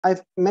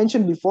I've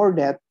mentioned before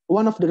that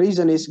one of the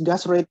reason is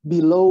gas rate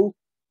below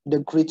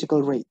the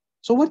critical rate.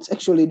 So what's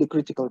actually the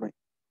critical rate?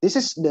 This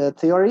is the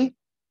theory.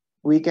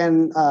 We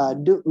can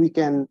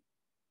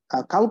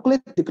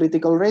calculate the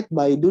critical rate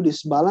by do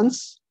this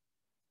balance.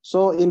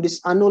 So in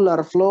this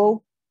annular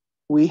flow,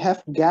 we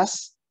have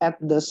gas at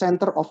the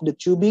center of the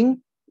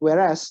tubing,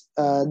 whereas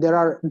there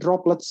are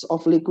droplets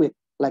of liquid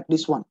like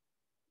this one,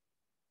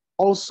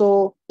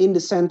 also in the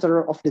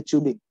center of the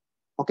tubing.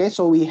 Okay,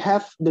 so we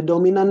have the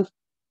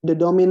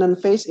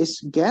dominant phase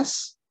is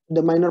gas,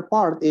 the minor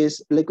part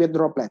is liquid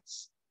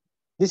droplets.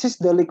 This is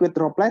the liquid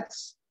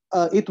droplets.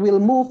 It will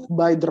move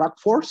by drag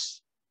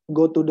force,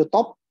 go to the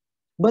top,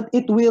 but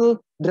it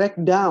will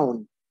drag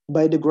down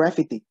by the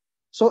gravity.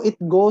 So it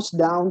goes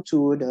down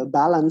to the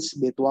balance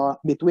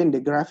between the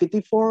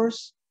gravity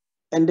force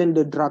and then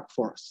the drag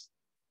force.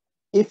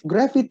 If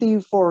gravity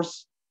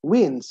force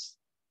wins,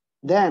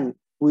 then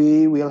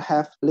we will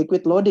have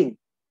liquid loading.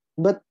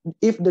 But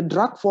if the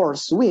drag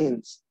force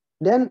wins,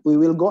 then we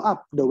will go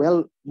up. The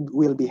well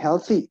will be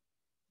healthy.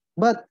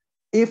 But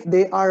if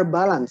they are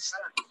balanced,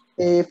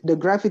 if the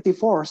gravity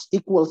force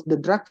equals the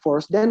drag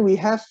force, then we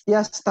have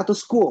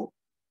status quo.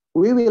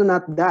 We will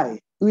not die.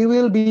 We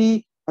will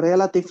be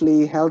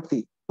relatively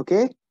healthy,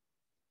 okay?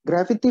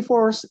 Gravity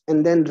force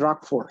and then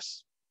drag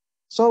force.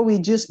 So we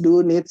just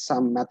do need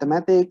some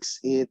mathematics.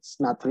 It's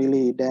not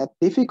really that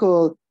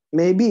difficult.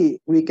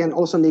 Maybe we can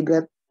also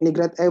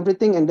neglect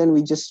everything and then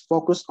we just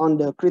focus on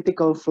the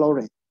critical flow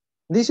rate.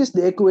 This is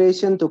the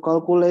equation to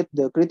calculate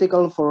the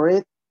critical flow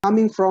rate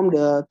coming from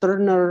the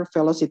Turner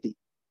velocity.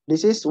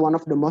 This is one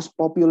of the most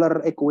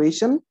popular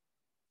equation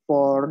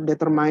for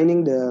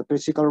determining the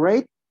critical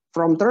rate.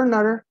 From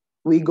Turner,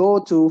 we go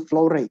to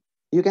flow rate.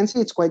 You can see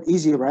it's quite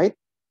easy, right?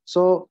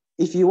 So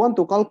if you want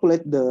to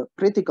calculate the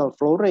critical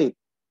flow rate,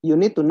 you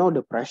need to know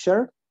the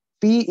pressure.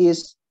 P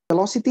is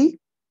velocity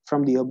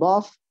from the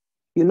above.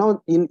 You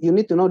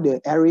need to know the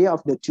area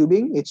of the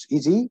tubing. It's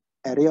easy,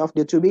 area of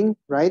the tubing,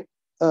 right?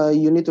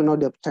 You need to know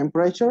the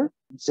temperature,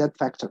 Z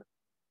factor.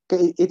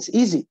 Okay, it's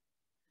easy.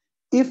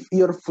 If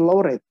your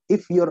flow rate,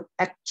 if your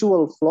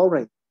actual flow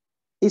rate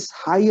is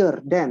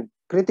higher than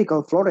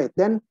critical flow rate,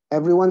 then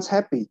everyone's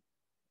happy.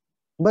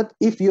 But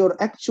if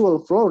your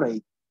actual flow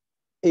rate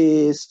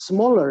is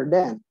smaller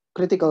than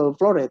critical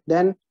flow rate,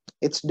 then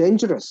it's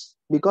dangerous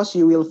because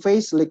you will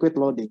face liquid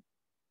loading.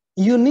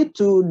 You need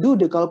to do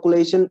the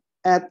calculation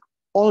at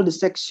all the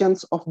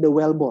sections of the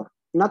wellbore,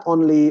 not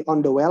only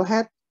on the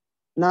wellhead,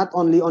 not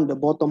only on the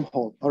bottom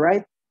hole, all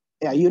right?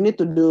 Yeah, you need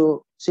to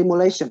do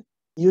simulation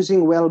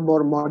using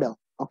wellbore model,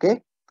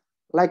 okay?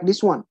 Like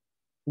this one.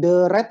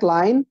 The red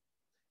line,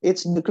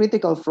 it's the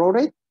critical flow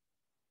rate,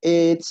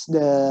 it's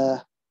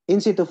the in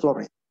situ flow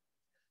rate.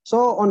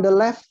 So on the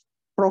left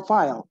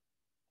profile,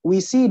 we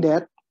see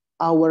that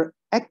our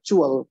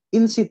actual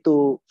in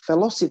situ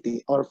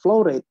velocity or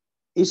flow rate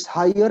is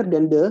higher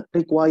than the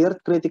required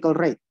critical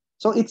rate.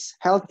 So it's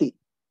healthy.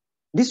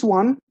 This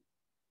one,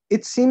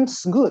 it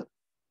seems good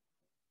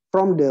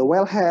from the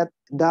wellhead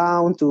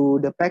down to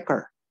the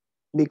packer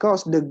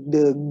because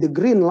the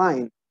green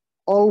line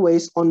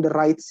always on the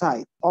right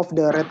side of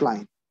the red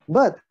line.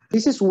 But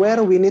this is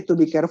where we need to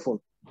be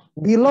careful.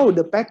 Below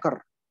the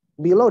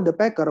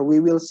packer, we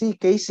will see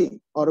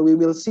casing or we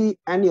will see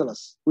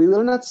annulus. We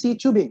will not see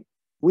tubing.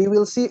 We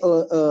will see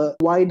a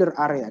wider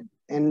area.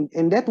 And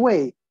in that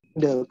way,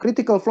 the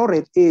critical flow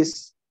rate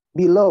is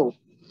below,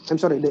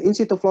 the in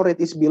situ flow rate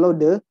is below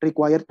the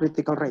required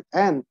critical rate.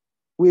 And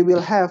we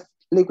will have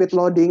liquid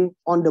loading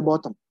on the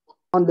bottom.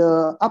 On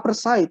the upper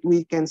side,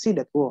 we can see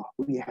that,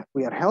 we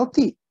are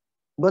healthy.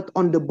 But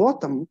on the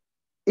bottom,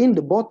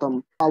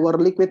 our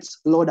liquids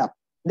load up.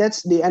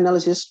 That's the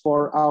analysis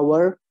for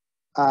our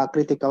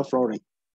critical flow rate.